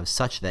a job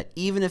such that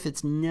even if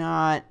it's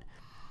not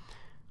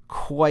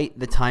quite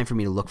the time for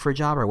me to look for a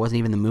job, or I wasn't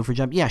even in the mood for a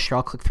job, yeah, sure,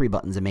 I'll click 3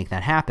 buttons and make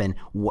that happen.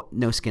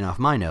 No skin off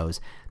my nose.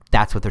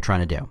 That's what they're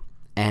trying to do.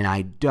 And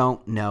I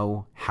don't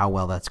know how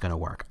well that's going to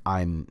work.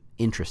 I'm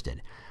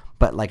interested.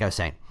 But like I was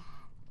saying,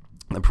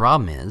 the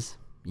problem is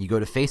you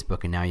go to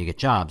Facebook and now you get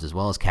jobs as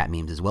well as cat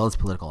memes, as well as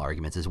political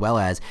arguments, as well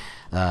as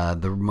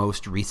the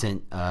most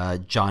recent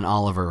John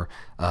Oliver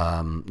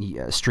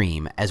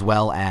stream, as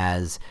well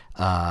as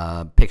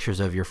pictures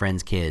of your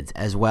friends' kids,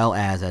 as well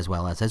as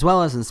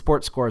in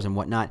sports scores and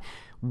whatnot.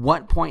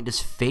 What point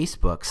does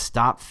Facebook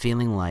stop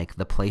feeling like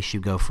the place you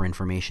go for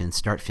information and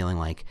start feeling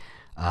like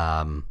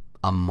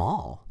a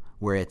mall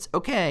where it's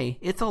a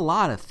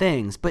lot of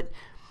things, but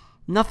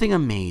nothing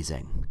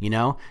amazing,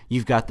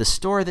 You've got the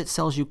store that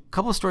sells you, a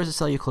couple of stores that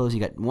sell you clothes. You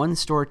got 1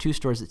 store, 2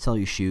 stores that sell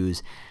you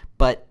shoes,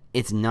 but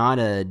it's not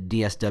a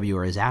DSW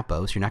or a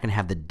Zappos. You're not going to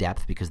have the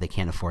depth because they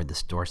can't afford the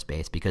store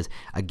space. Because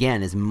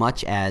again, as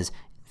much as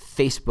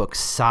Facebook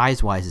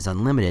size-wise is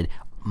unlimited,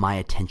 my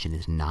attention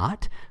is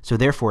not. So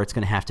therefore, it's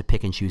going to have to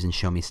pick and choose and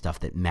show me stuff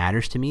that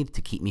matters to me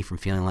to keep me from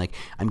feeling like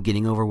I'm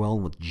getting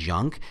overwhelmed with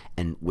junk,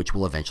 and which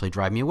will eventually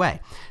drive me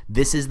away.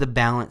 This is the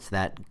balance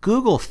that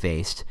Google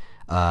faced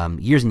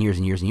years and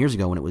years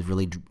ago when it was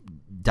really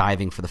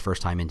diving for the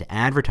first time into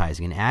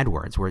advertising and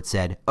AdWords, where it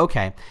said,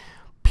 okay,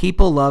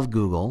 people love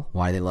Google.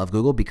 Why do they love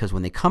Google? Because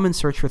when they come and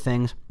search for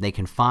things, they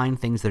can find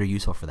things that are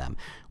useful for them.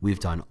 We've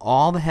done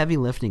all the heavy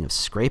lifting of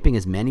scraping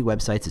as many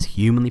websites as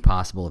humanly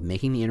possible, of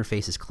making the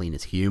interface as clean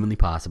as humanly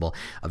possible,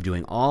 of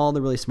doing all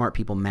the really smart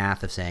people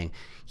math of saying,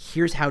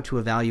 here's how to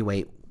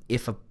evaluate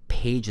if a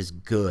page is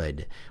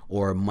good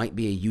or might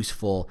be a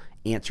useful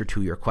answer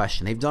to your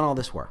question. They've done all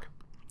this work.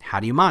 How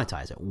do you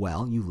monetize it?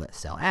 Well, you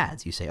sell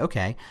ads. You say,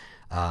 okay,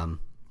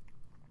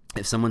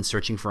 if someone's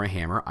searching for a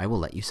hammer, I will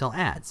let you sell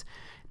ads.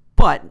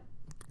 But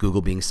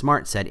Google, being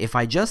smart, said, if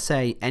I just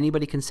say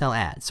anybody can sell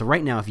ads. So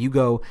right now, if you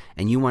go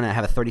and you want to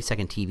have a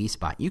 30-second TV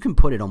spot, you can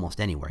put it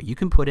almost anywhere. You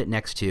can put it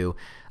next to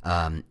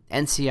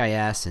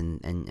NCIS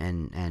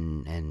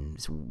and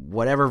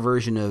whatever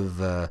version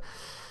of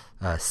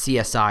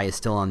CSI is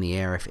still on the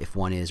air if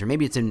one is, or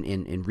maybe it's in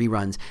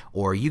reruns,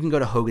 or you can go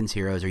to Hogan's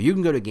Heroes, or you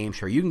can go to Game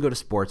Show, or you can go to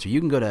sports, or you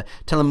can go to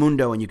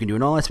Telemundo and you can do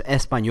it all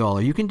Espanol,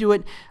 or you can do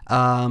it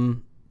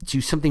do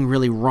something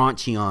really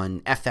raunchy on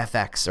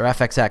FFX or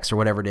FXX or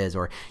whatever it is,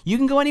 or you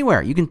can go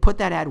anywhere. You can put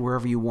that ad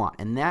wherever you want,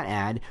 and that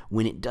ad,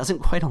 when it doesn't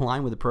quite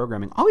align with the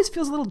programming, always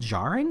feels a little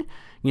jarring.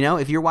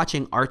 If you're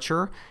watching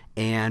Archer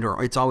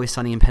or It's Always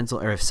Sunny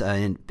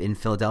in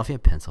Philadelphia,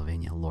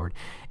 Pennsylvania, Lord.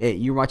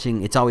 You're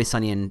watching It's Always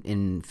Sunny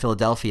in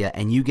Philadelphia,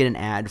 and you get an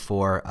ad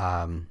for,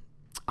 a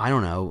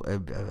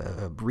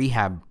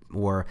rehab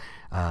or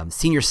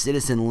senior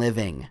citizen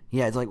living.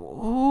 Yeah, it's like,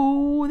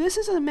 oh, this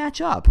doesn't match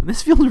up.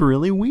 This feels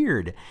really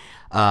weird.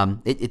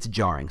 It's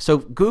jarring. So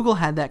Google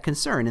had that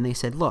concern, and they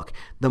said, look,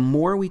 the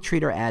more we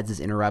treat our ads as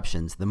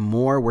interruptions, the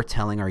more we're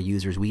telling our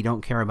users we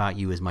don't care about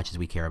you as much as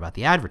we care about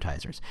the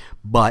advertisers.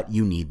 But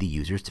you need the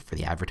users for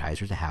the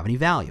advertisers to have any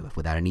value. If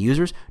without any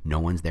users, no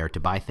one's there to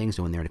buy things,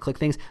 no one's there to click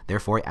things.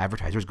 Therefore,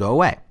 advertisers go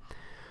away.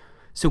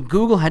 So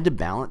Google had to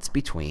balance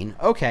between,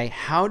 okay,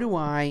 how do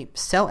I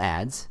sell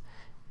ads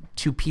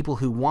to people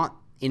who want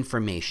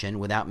information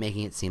without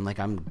making it seem like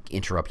I'm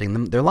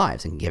interrupting their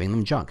lives and giving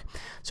them junk?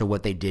 So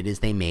what they did is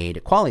they made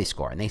a quality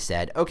score, and they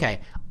said,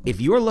 okay,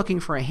 if you're looking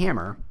for a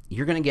hammer,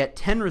 you're going to get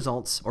 10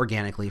 results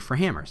organically for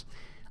hammers.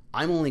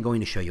 I'm only going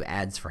to show you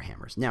ads for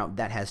hammers. Now,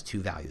 that has 2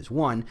 values.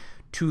 One,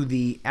 to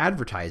the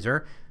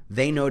advertiser,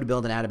 they know to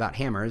build an ad about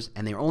hammers,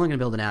 and they're only going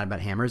to build an ad about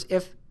hammers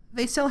if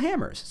they sell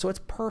hammers. So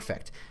it's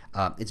perfect.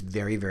 It's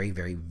very, very,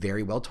 very,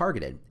 very well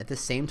targeted. At the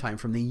same time,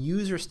 from the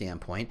user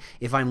standpoint,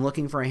 if I'm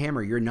looking for a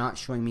hammer, you're not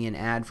showing me an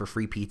ad for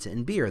free pizza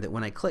and beer that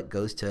when I click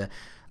goes to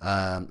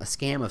a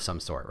scam of some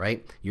sort,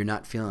 right? You're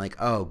not feeling like,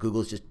 oh,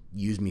 Google's just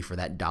used me for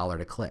that $1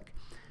 to click.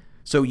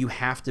 So you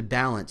have to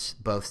balance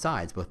both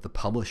sides, both the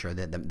publisher,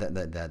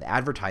 the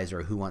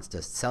advertiser who wants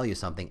to sell you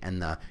something,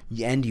 and the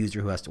end user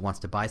who wants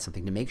to buy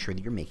something, to make sure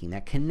that you're making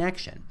that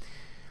connection.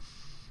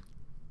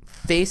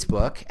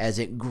 Facebook, as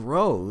it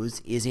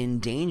grows, is in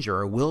danger,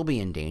 or will be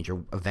in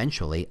danger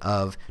eventually,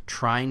 of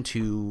trying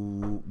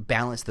to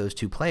balance those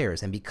two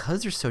players. And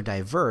because they're so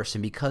diverse,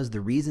 and because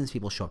the reasons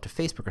people show up to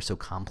Facebook are so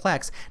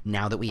complex,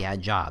 now that we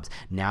add jobs,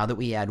 now that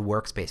we add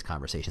workspace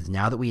conversations,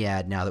 now that we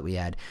add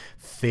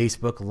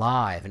Facebook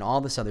Live and all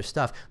this other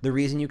stuff, the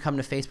reason you come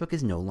to Facebook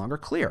is no longer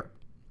clear.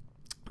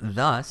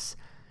 Thus,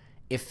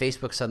 if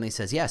Facebook suddenly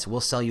says, yes, we'll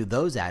sell you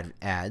those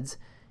ads,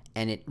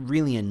 and it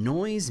really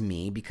annoys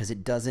me because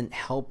it doesn't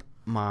help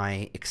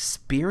my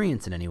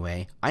experience in any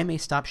way, I may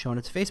stop showing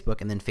it to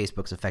Facebook, and then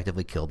Facebook's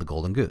effectively killed the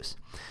golden goose.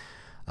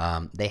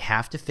 They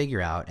have to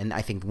figure out, and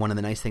I think one of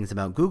the nice things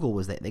about Google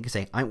was that they can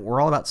say, we're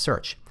all about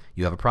search.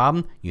 You have a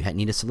problem, you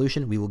need a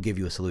solution, we will give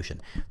you a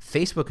solution.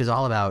 Facebook is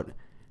all about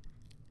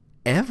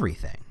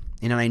everything.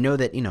 And I know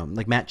that,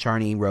 like Matt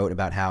Charney wrote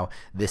about how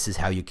this is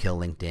how you kill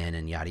LinkedIn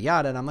and yada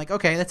yada, and I'm like,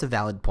 okay, that's a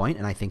valid point,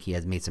 and I think he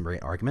has made some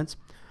great arguments.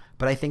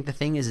 But I think the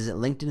thing is that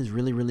LinkedIn is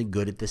really, really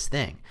good at this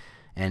thing.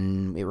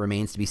 And it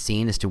remains to be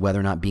seen as to whether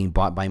or not being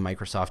bought by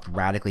Microsoft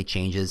radically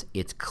changes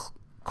its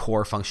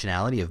core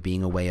functionality of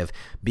being a way of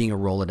being a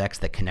Rolodex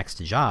that connects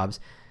to jobs.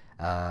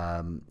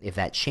 If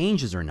that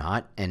changes or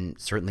not, and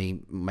certainly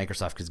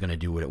Microsoft is going to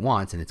do what it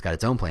wants, and it's got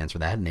its own plans for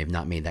that, and they've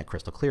not made that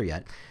crystal clear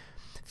yet.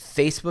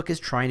 Facebook is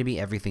trying to be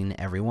everything to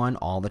everyone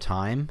all the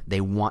time.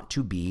 They want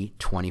to be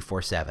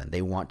 24/7.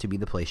 They want to be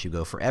the place you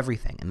go for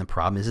everything. And the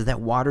problem is that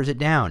waters it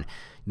down.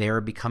 They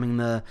are becoming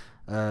the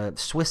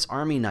Swiss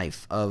Army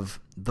knife of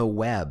the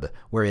web.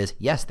 Whereas,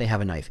 yes, they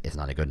have a knife. It's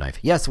not a good knife.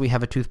 Yes, we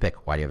have a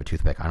toothpick. Why do you have a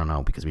toothpick? I don't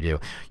know, because we do.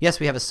 Yes,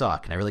 we have a saw.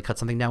 Can I really cut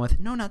something down with?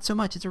 No, not so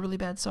much. It's a really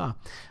bad saw.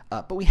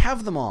 But we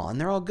have them all,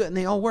 and they're all good, and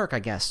they all work, I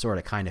guess, sort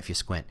of, kind of, if you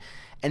squint.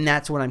 And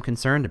that's what I'm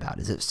concerned about,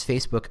 is that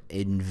Facebook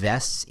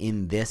invests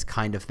in this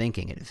kind of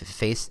thinking.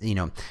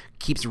 If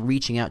keeps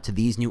reaching out to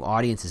these new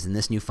audiences and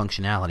this new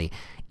functionality,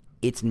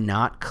 it's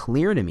not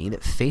clear to me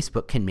that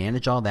Facebook can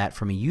manage all that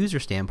from a user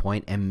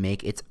standpoint and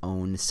make its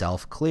own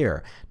self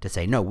clear to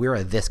say, no, we're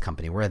a this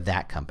company, we're a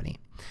that company.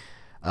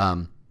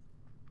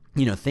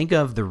 Think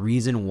of the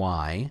reason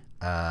why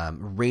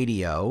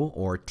radio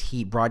or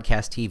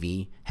broadcast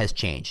TV has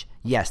changed.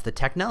 Yes, the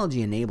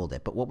technology enabled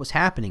it, but what was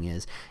happening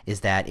is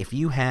that if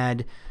you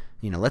had,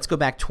 let's go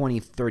back 20,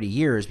 30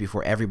 years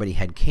before everybody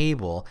had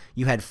cable,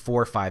 you had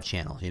 4 or 5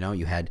 channels.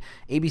 You had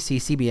ABC,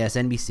 CBS,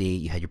 NBC,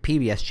 you had your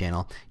PBS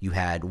channel, you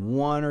had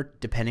 1 or,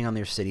 depending on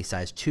their city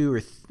size, 2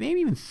 or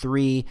maybe even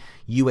 3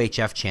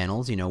 UHF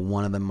channels.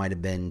 One of them might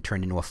have been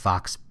turned into a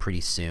Fox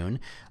pretty soon.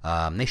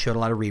 They showed a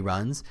lot of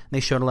reruns. They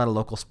showed a lot of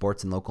local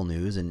sports and local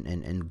news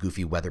and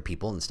goofy weather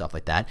people and stuff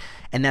like that.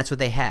 And that's what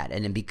they had.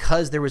 And then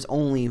because there was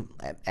only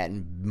at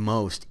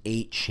most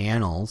 8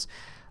 channels,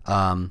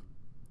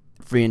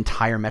 for the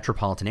entire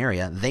metropolitan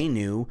area, they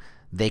knew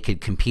they could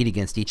compete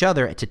against each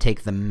other to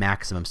take the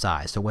maximum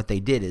size. So what they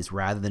did is,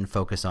 rather than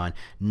focus on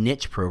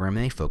niche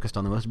programming, they focused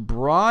on the most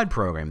broad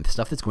programming, the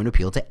stuff that's going to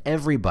appeal to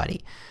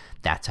everybody.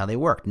 That's how they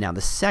worked. Now,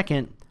 the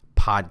second,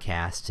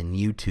 podcasts and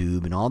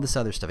YouTube and all this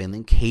other stuff, and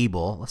then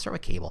cable. Let's start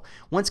with cable.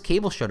 Once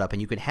cable showed up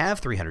and you could have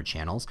 300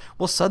 channels,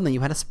 well, suddenly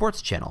you had a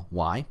sports channel.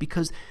 Why?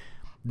 Because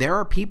there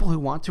are people who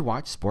want to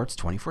watch sports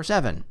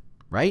 24/7,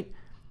 right?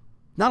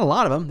 Not a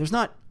lot of them. There's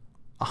not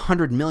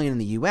 100 million in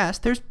the U.S.,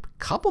 there's a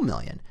couple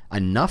million,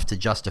 enough to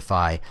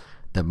justify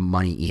the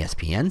money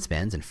ESPN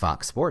spends and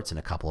Fox Sports and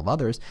a couple of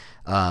others,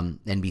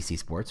 NBC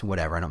Sports and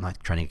whatever, and I'm not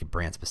trying to get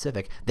brand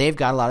specific. They've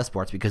got a lot of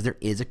sports because there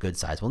is a good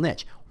sizable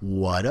niche.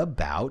 What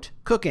about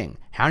cooking?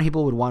 How many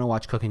people would want to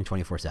watch cooking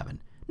 24/7?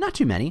 Not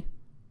too many,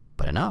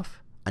 but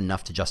enough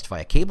to justify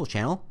a cable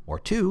channel or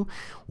 2.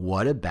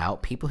 What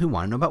about people who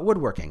want to know about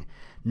woodworking?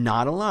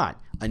 Not a lot.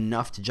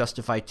 Enough to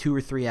justify 2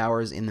 or 3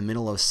 hours in the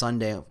middle of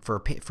Sunday for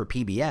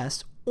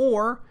PBS,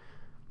 or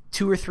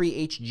 2 or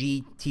 3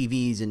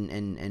 HGTVs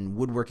and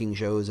woodworking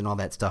shows and all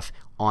that stuff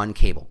on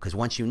cable. Because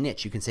once you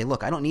niche, you can say,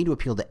 look, I don't need to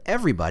appeal to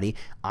everybody.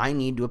 I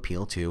need to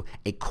appeal to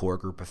a core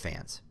group of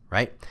fans,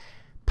 right?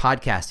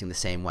 Podcasting the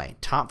same way.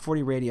 Top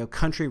 40 radio,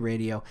 country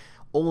radio,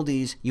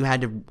 oldies, you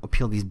had to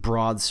appeal to these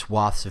broad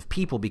swaths of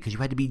people because you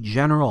had to be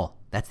general.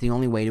 That's the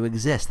only way to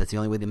exist. That's the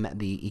only way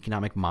the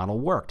economic model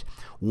worked.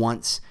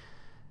 Once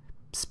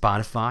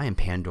Spotify and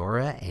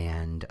Pandora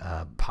and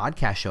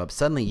podcasts show up,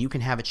 suddenly you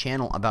can have a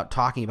channel about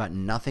talking about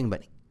nothing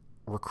but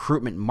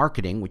recruitment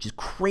marketing, which is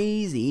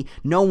crazy.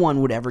 No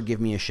one would ever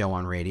give me a show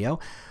on radio,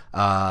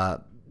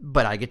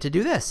 but I get to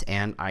do this,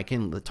 and I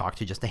can talk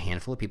to just a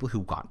handful of people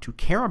who want to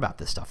care about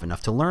this stuff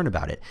enough to learn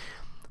about it.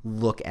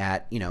 Look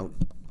at,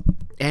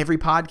 every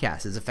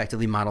podcast is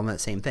effectively modeling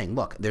that same thing.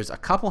 Look, there's a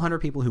couple hundred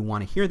people who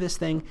want to hear this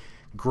thing.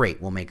 Great,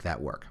 we'll make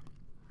that work.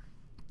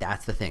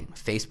 That's the thing.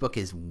 Facebook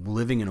is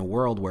living in a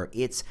world where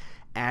it's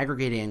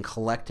aggregating and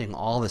collecting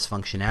all this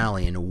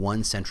functionality into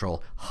one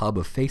central hub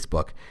of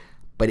Facebook,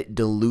 but it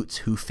dilutes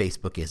who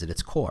Facebook is at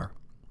its core.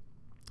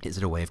 Is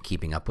it a way of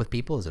keeping up with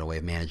people? Is it a way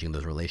of managing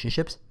those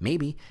relationships?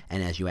 Maybe.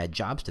 And as you add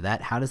jobs to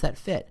that, how does that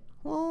fit?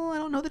 Well, I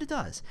don't know that it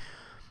does.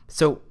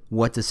 So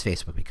what does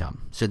Facebook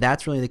become? So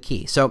that's really the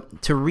key. So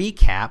to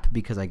recap,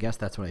 because I guess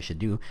that's what I should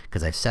do,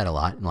 because I've said a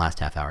lot in the last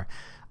half hour,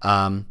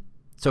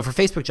 So for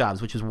Facebook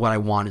Jobs, which is what I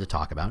wanted to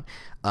talk about,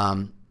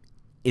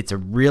 it's a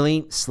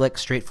really slick,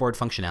 straightforward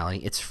functionality.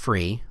 It's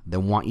free. They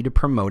want you to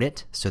promote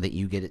it so that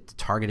you get it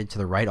targeted to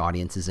the right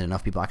audiences and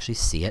enough people actually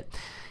see it.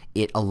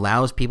 It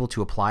allows people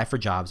to apply for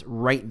jobs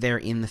right there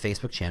in the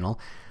Facebook channel,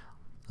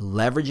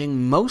 leveraging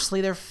mostly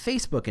their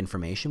Facebook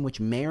information, which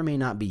may or may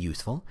not be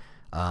useful.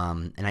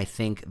 And I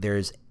think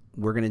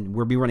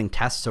we'll be running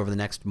tests over the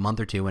next month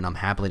or two, and I'm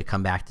happy to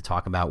come back to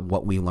talk about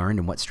what we learned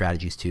and what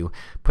strategies to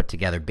put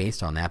together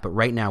based on that. But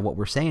right now, what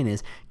we're saying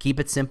is keep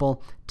it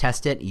simple,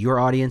 test it. Your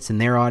audience and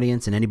their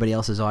audience and anybody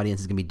else's audience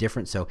is going to be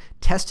different. So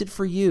test it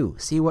for you.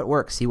 See what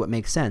works. See what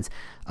makes sense.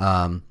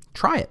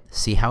 Try it.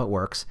 See how it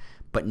works.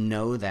 But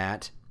know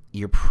that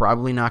you're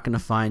probably not going to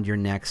find your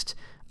next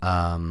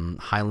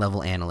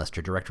high-level analyst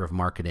or director of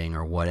marketing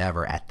or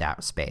whatever at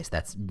that space.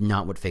 That's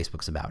not what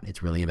Facebook's about.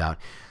 It's really about,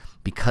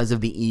 because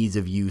of the ease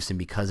of use and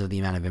because of the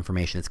amount of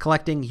information it's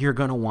collecting, you're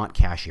going to want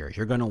cashiers.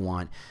 You're going to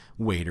want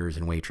waiters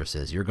and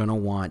waitresses. You're going to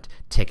want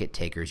ticket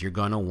takers. You're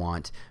going to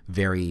want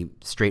very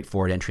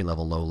straightforward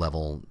entry-level,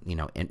 low-level,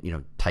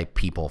 type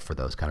people for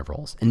those kind of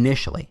roles.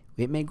 Initially,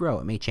 it may grow.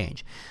 It may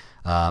change.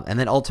 And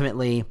then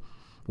ultimately,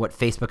 what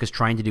Facebook is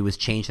trying to do is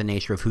change the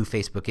nature of who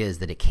Facebook is,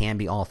 that it can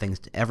be all things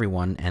to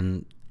everyone,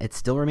 and it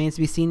still remains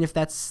to be seen if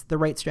that's the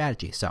right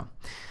strategy. So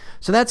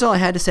that's all I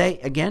had to say.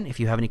 Again, if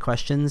you have any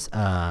questions,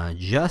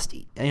 just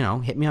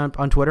hit me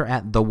on Twitter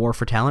at The War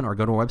for Talent, or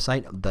go to our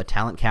website,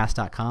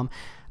 thetalentcast.com.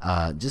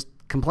 Just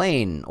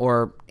complain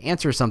or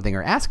answer something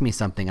or ask me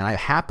something, and I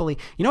happily,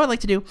 what I'd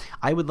like to do?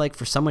 I would like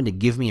for someone to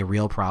give me a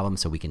real problem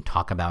so we can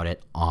talk about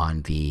it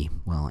on the,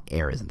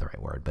 air isn't the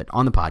right word, but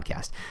on the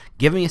podcast.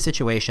 Give me a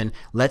situation.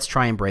 Let's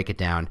try and break it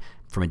down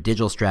from a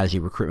digital strategy,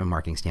 recruitment,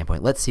 marketing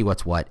standpoint. Let's see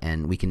what's what,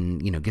 and we can,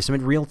 give some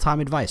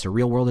real-time advice or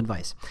real-world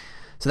advice.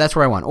 So that's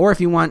where I want. Or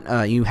if you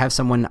want, you have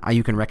someone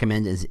you can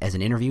recommend as an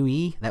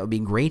interviewee, that would be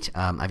great.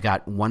 I've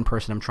got one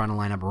person I'm trying to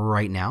line up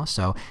right now,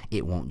 so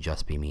it won't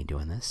just be me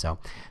doing this. So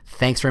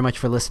thanks very much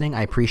for listening.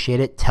 I appreciate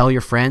it. Tell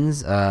your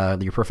friends,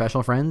 your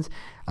professional friends,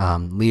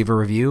 leave a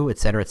review, et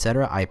cetera, et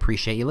cetera. I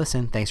appreciate you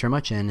listening. Thanks very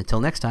much, and until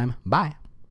next time, bye.